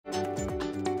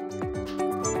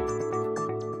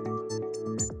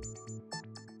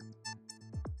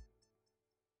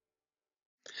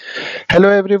Hello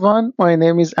everyone, my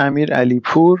name is Amir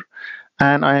Alipur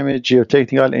and I am a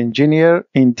geotechnical engineer.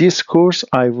 In this course,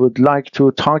 I would like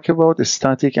to talk about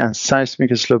static and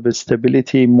seismic slope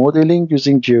stability modeling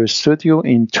using GeoStudio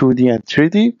in 2D and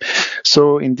 3D.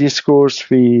 So in this course,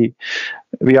 we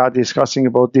are discussing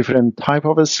about different type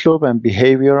of slope and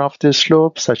behavior of the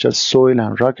slope, such as soil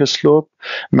and rock slope,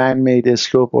 man-made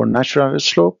slope or natural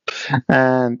slope.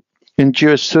 And in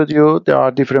GeoStudio, there are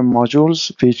different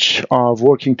modules which are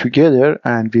working together,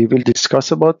 and we will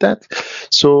discuss about that.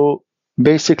 So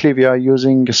basically, we are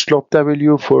using slope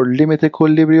W for limit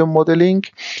equilibrium modeling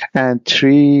and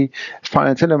three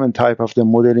finite element type of the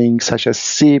modeling, such as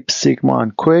SEEP, sigma,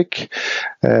 and QUAKE,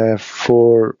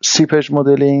 for seepage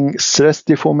modeling, stress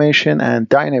deformation, and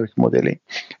dynamic modeling.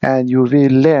 And you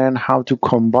will learn how to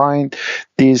combine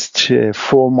these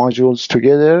four modules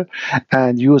together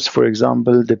and use, for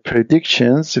example, the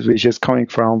predictions, which is coming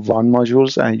from one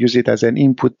module, and use it as an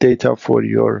input data for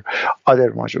your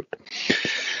other module.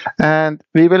 And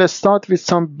we will start with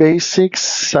some basics,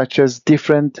 such as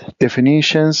different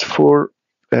definitions for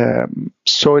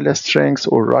soil strengths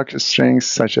or rock strengths,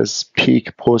 such as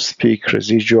peak, post-peak,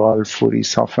 residual, fully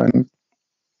softened,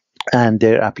 and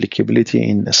their applicability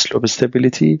in slope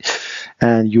stability.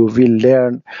 And you will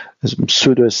learn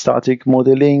pseudo-static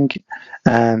modeling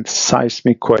and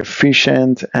seismic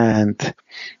coefficient. And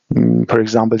for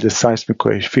example, the seismic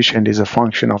coefficient is a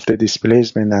function of the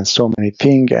displacement and so many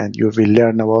things, and you will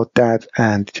learn about that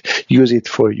and use it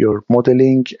for your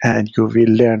modeling. And you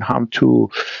will learn how to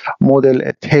model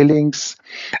tailings,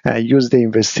 use the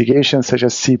investigation such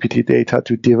as CPT data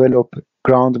to develop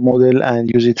ground model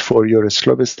and use it for your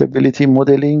slope stability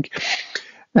modeling.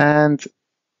 And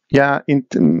yeah, in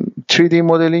 3D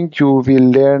modeling, you will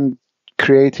learn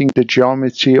creating the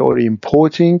geometry or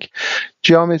importing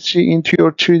geometry into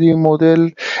your 3D model.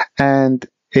 And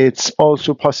it's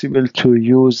also possible to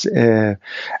use an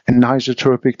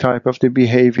isotropic type of the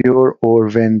behavior, or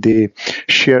when the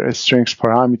shear strength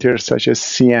parameters such as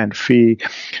C and phi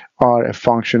are a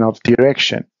function of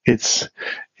direction.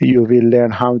 You will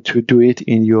learn how to do it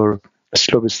in your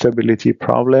slope stability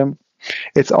problem.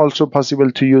 It's also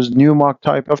possible to use Newmark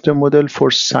type of the model for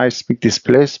seismic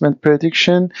displacement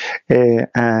prediction,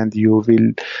 and you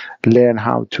will learn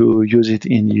how to use it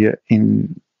in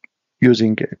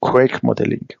using QUAKE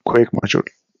modeling, QUAKE module.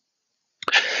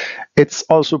 It's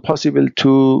also possible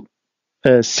to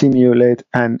simulate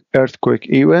an earthquake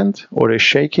event or a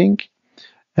shaking,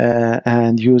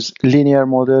 and use linear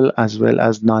model as well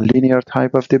as nonlinear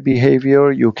type of the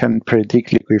behavior. You can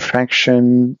predict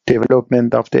liquefaction,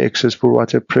 development of the excess pore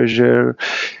water pressure,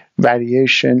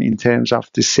 variation in terms of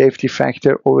the safety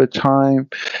factor over time.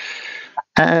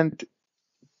 And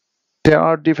there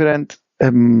are different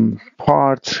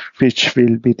parts which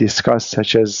will be discussed,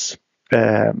 such as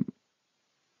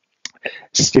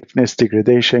stiffness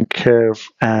degradation curve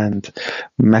and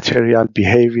material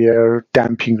behavior,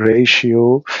 damping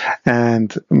ratio,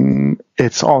 and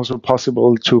it's also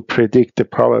possible to predict the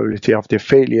probability of the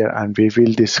failure, and we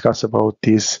will discuss about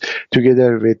this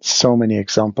together with so many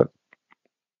examples.